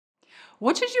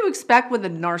What should you expect when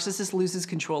the narcissist loses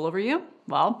control over you?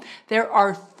 Well, there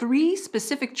are 3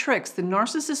 specific tricks the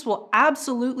narcissist will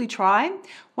absolutely try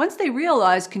once they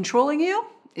realize controlling you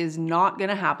is not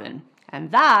going to happen. And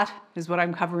that is what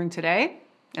I'm covering today,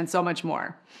 and so much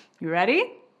more. You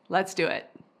ready? Let's do it.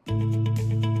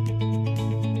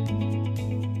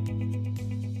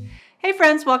 Hey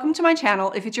friends, welcome to my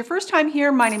channel. If it's your first time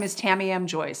here, my name is Tamie M.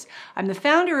 Joyce. I'm the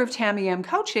founder of Tamie M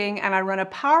Coaching, and I run a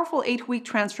powerful 8-week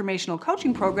transformational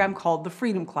coaching program called the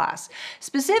Freedom Class,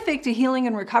 specific to healing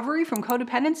and recovery from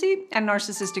codependency and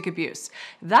narcissistic abuse.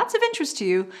 If that's of interest to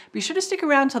you, be sure to stick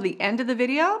around till the end of the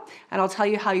video, and I'll tell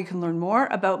you how you can learn more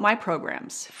about my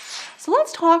programs. So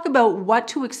let's talk about what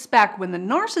to expect when the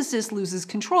narcissist loses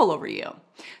control over you.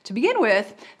 To begin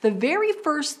with, the very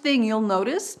first thing you'll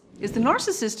notice is the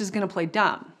narcissist is going to play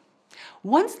dumb.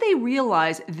 Once they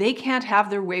realize they can't have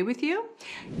their way with you,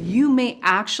 you may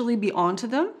actually be onto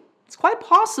them. It's quite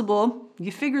possible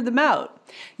you figured them out.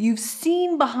 You've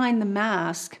seen behind the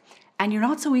mask, and you're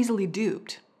not so easily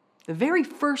duped. The very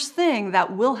first thing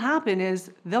that will happen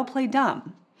is they'll play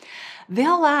dumb.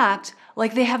 They'll act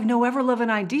like they have no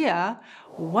ever-loving idea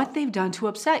what they've done to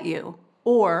upset you,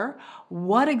 or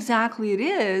what exactly it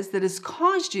is that has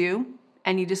caused you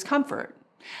any discomfort.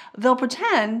 They'll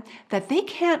pretend that they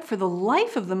can't for the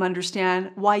life of them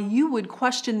understand why you would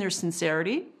question their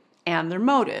sincerity and their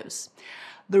motives.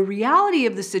 The reality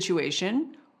of the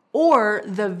situation, or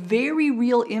the very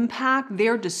real impact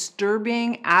their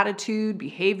disturbing attitude,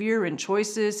 behavior, and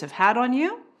choices have had on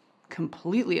you,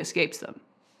 completely escapes them,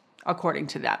 according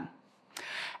to them.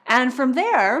 And from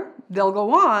there, they'll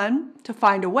go on to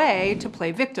find a way to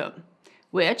play victim,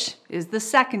 which is the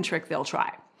second trick they'll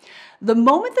try. The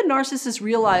moment the narcissist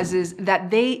realizes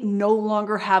that they no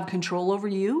longer have control over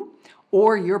you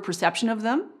or your perception of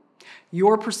them,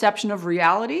 your perception of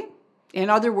reality, in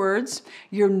other words,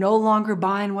 you're no longer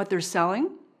buying what they're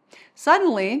selling,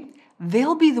 suddenly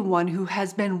they'll be the one who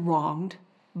has been wronged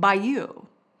by you.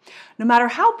 No matter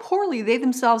how poorly they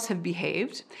themselves have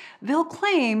behaved, they'll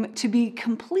claim to be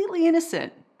completely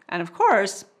innocent and, of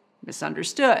course,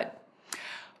 misunderstood.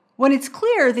 When it's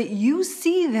clear that you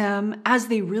see them as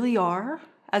they really are,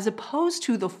 as opposed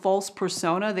to the false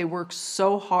persona they work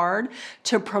so hard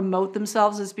to promote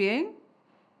themselves as being,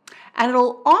 and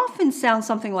it'll often sound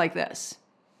something like this.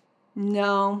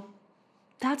 No,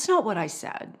 that's not what I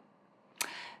said.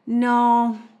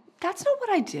 No, that's not what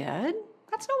I did.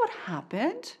 That's not what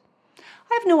happened.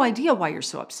 I have no idea why you're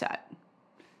so upset.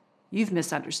 You've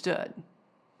misunderstood.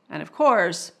 And of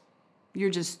course,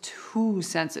 you're just too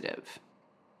sensitive.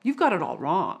 You've got it all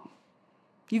wrong.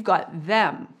 You've got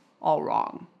them all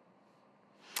wrong.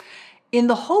 In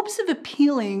the hopes of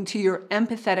appealing to your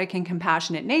empathetic and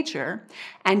compassionate nature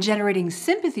and generating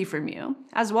sympathy from you,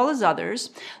 as well as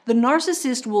others, the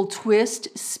narcissist will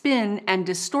twist, spin, and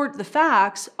distort the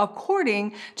facts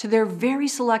according to their very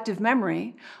selective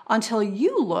memory until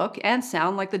you look and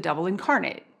sound like the devil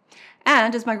incarnate.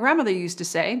 And as my grandmother used to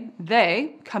say,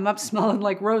 they come up smelling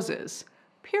like roses,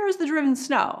 pure as the driven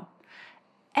snow.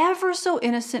 Ever so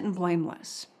innocent and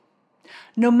blameless.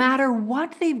 No matter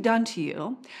what they've done to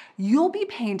you, you'll be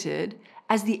painted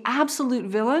as the absolute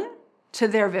villain to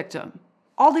their victim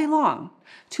all day long,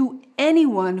 to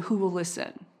anyone who will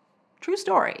listen. True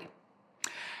story.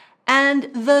 And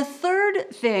the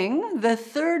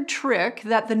third trick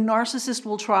that the narcissist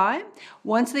will try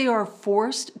once they are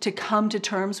forced to come to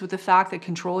terms with the fact that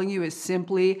controlling you is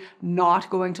simply not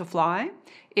going to fly,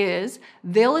 is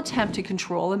they'll attempt to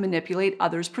control and manipulate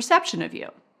others' perception of you.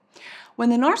 When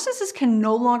the narcissist can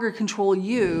no longer control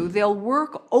you, they'll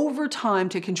work overtime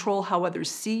to control how others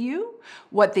see you,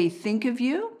 what they think of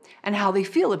you, and how they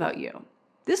feel about you.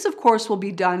 This, of course, will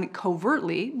be done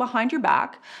covertly behind your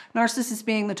back, narcissists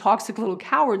being the toxic little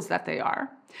cowards that they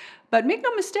are. But make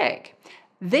no mistake,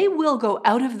 they will go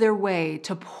out of their way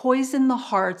to poison the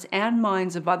hearts and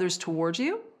minds of others towards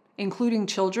you, including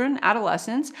children,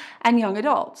 adolescents, and young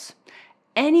adults.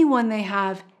 Anyone they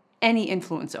have any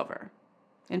influence over.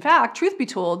 In fact, truth be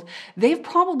told, they've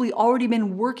probably already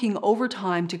been working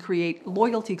overtime to create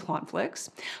loyalty conflicts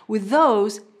with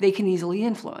those they can easily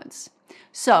influence.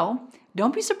 So,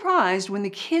 don't be surprised when the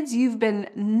kids you've been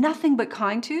nothing but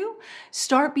kind to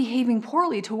start behaving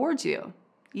poorly towards you,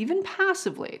 even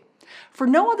passively, for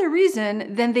no other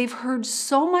reason than they've heard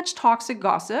so much toxic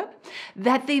gossip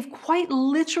that they've quite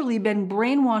literally been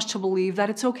brainwashed to believe that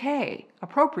it's okay,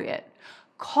 appropriate,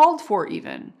 called for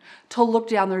even, to look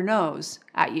down their nose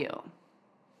at you.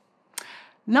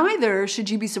 Neither should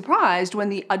you be surprised when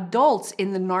the adults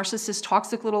in the narcissist's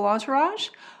toxic little entourage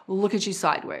look at you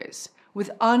sideways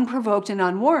with unprovoked and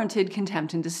unwarranted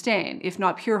contempt and disdain, if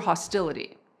not pure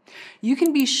hostility. You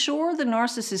can be sure the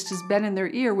narcissist has been in their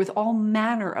ear with all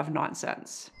manner of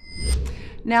nonsense.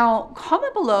 Now,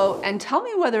 comment below and tell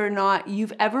me whether or not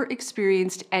you've ever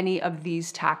experienced any of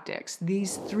these tactics,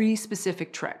 these 3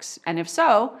 specific tricks. And if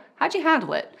so, how'd you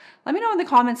handle it? Let me know in the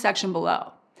comment section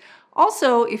below.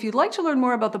 Also, if you'd like to learn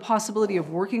more about the possibility of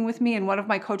working with me in one of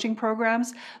my coaching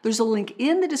programs, there's a link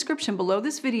in the description below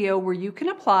this video where you can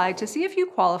apply to see if you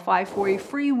qualify for a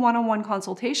free one-on-one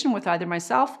consultation with either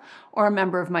myself or a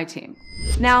member of my team.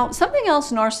 Now, something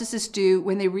else narcissists do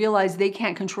when they realize they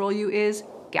can't control you is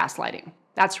gaslighting.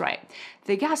 That's right.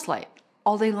 They gaslight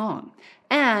all day long.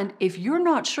 And if you're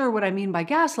not sure what I mean by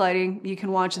gaslighting, you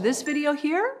can watch this video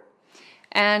here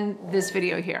and this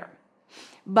video here.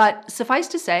 But suffice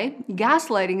to say,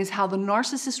 gaslighting is how the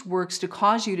narcissist works to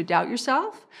cause you to doubt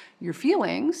yourself, your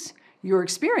feelings, your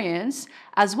experience,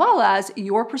 as well as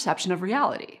your perception of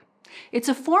reality. It's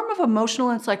a form of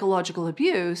emotional and psychological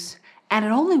abuse, and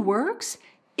it only works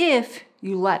if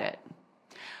you let it.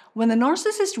 When the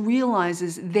narcissist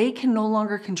realizes they can no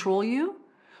longer control you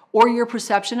or your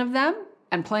perception of them,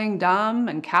 and playing dumb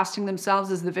and casting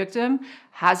themselves as the victim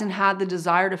hasn't had the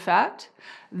desired effect,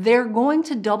 they're going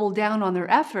to double down on their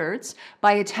efforts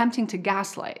by attempting to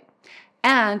gaslight.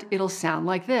 And it'll sound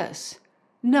like this.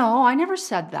 No, I never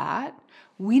said that.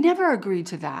 We never agreed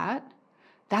to that.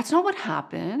 That's not what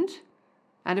happened.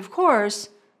 And of course,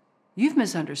 you've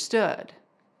misunderstood.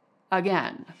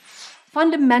 Again,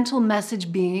 fundamental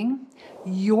message being,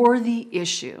 you're the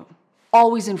issue,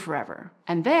 always and forever.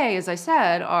 And they, as I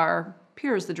said, are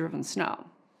pure as the driven snow.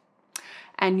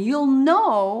 And you'll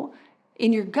know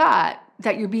in your gut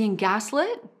that you're being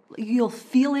gaslit. You'll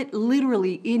feel it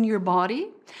literally in your body,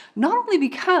 not only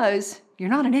because you're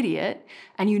not an idiot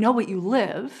and you know what you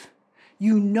live,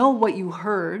 you know what you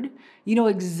heard, you know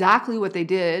exactly what they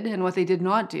did and what they did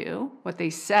not do, what they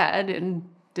said and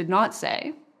did not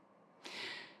say.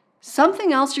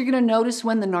 Something else you're going to notice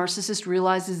when the narcissist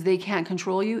realizes they can't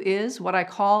control you is what I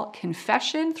call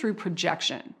confession through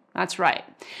projection. That's right.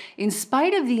 In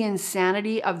spite of the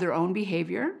insanity of their own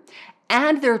behavior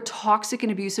and their toxic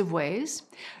and abusive ways,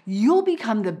 you'll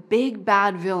become the big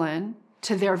bad villain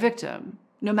to their victim,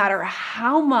 no matter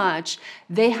how much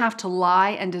they have to lie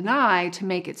and deny to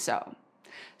make it so.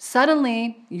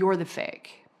 Suddenly, you're the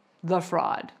fake, the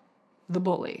fraud, the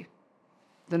bully,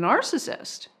 the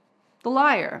narcissist, the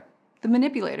liar, the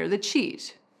manipulator, the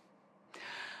cheat.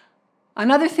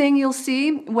 Another thing you'll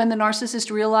see when the narcissist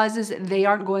realizes they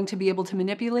aren't going to be able to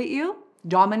manipulate you,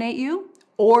 dominate you,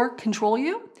 or control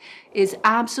you is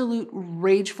absolute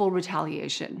rageful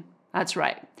retaliation. That's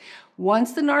right.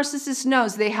 Once the narcissist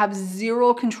knows they have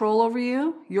zero control over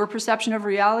you, your perception of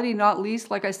reality, not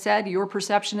least, like I said, your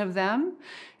perception of them.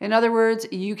 In other words,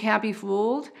 you can't be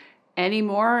fooled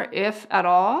anymore, if at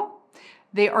all.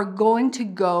 They are going to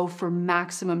go for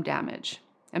maximum damage.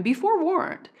 And be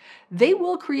forewarned, they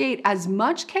will create as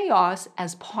much chaos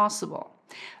as possible.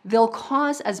 They'll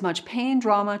cause as much pain,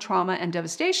 drama, trauma, and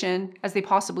devastation as they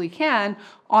possibly can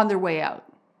on their way out.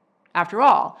 After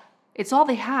all, it's all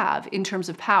they have in terms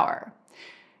of power.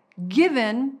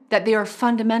 Given that they are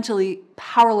fundamentally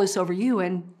powerless over you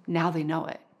and now they know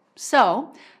it.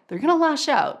 So they're going to lash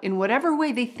out in whatever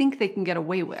way they think they can get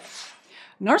away with.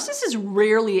 Narcissists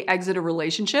rarely exit a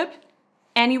relationship,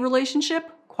 any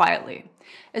relationship, quietly,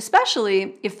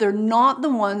 especially if they're not the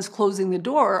ones closing the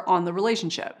door on the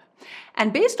relationship.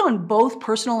 And based on both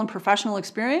personal and professional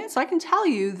experience, I can tell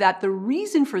you that the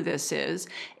reason for this is,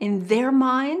 in their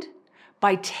mind,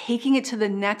 by taking it to the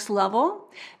next level,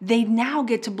 they now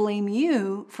get to blame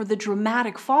you for the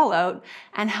dramatic fallout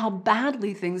and how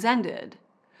badly things ended.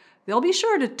 They'll be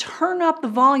sure to turn up the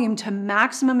volume to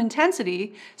maximum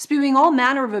intensity, spewing all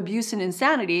manner of abuse and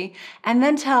insanity, and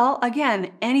then tell,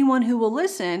 again, anyone who will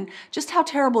listen just how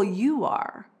terrible you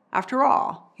are. After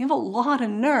all, you have a lot of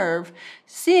nerve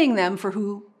seeing them for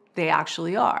who they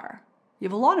actually are. You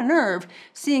have a lot of nerve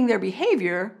seeing their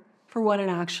behavior for what it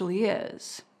actually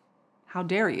is. How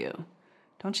dare you?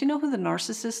 Don't you know who the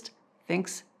narcissist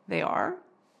thinks they are?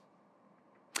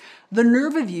 The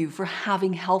nerve of you for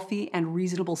having healthy and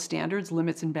reasonable standards,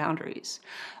 limits, and boundaries.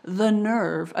 The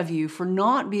nerve of you for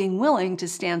not being willing to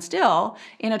stand still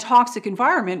in a toxic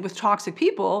environment with toxic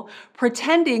people,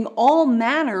 pretending all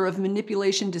manner of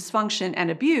manipulation, dysfunction,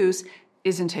 and abuse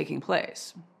isn't taking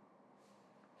place.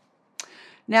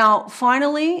 Now,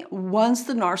 finally, once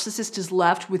the narcissist is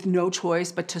left with no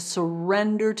choice but to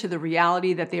surrender to the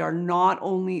reality that they are not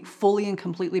only fully and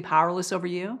completely powerless over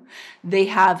you, they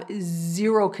have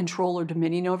zero control or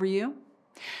dominion over you,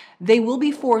 they will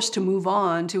be forced to move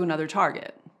on to another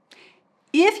target.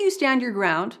 If you stand your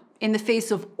ground, in the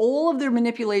face of all of their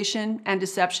manipulation and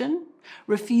deception,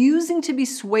 refusing to be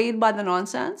swayed by the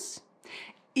nonsense,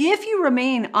 if you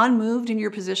remain unmoved in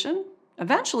your position,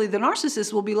 eventually the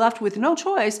narcissist will be left with no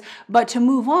choice but to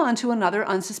move on to another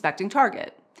unsuspecting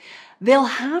target. They'll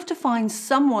have to find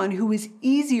someone who is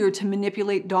easier to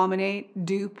manipulate, dominate,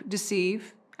 dupe,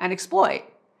 deceive, and exploit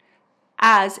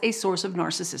as a source of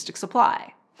narcissistic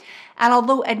supply. And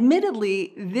although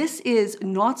admittedly this is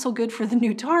not so good for the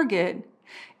new target,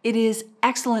 it is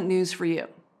excellent news for you.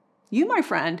 You, my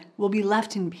friend, will be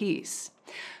left in peace.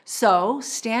 So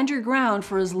stand your ground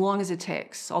for as long as it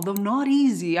takes. Although not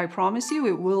easy, I promise you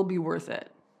it will be worth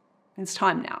it. It's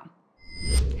time now.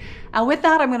 And with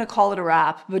that, I'm going to call it a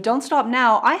wrap. But don't stop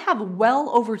now. I have well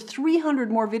over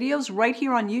 300 more videos right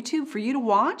here on YouTube for you to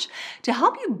watch to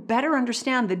help you better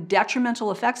understand the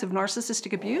detrimental effects of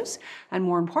narcissistic abuse, and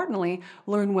more importantly,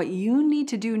 learn what you need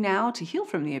to do now to heal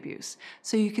from the abuse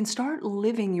so you can start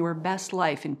living your best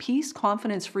life in peace,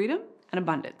 confidence, freedom, and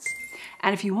abundance.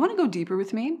 And if you want to go deeper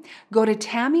with me, go to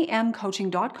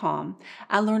TamieMCoaching.com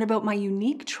and learn about my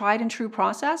unique tried and true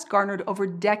process garnered over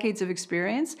decades of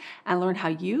experience, and learn how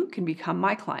you can become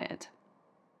my client.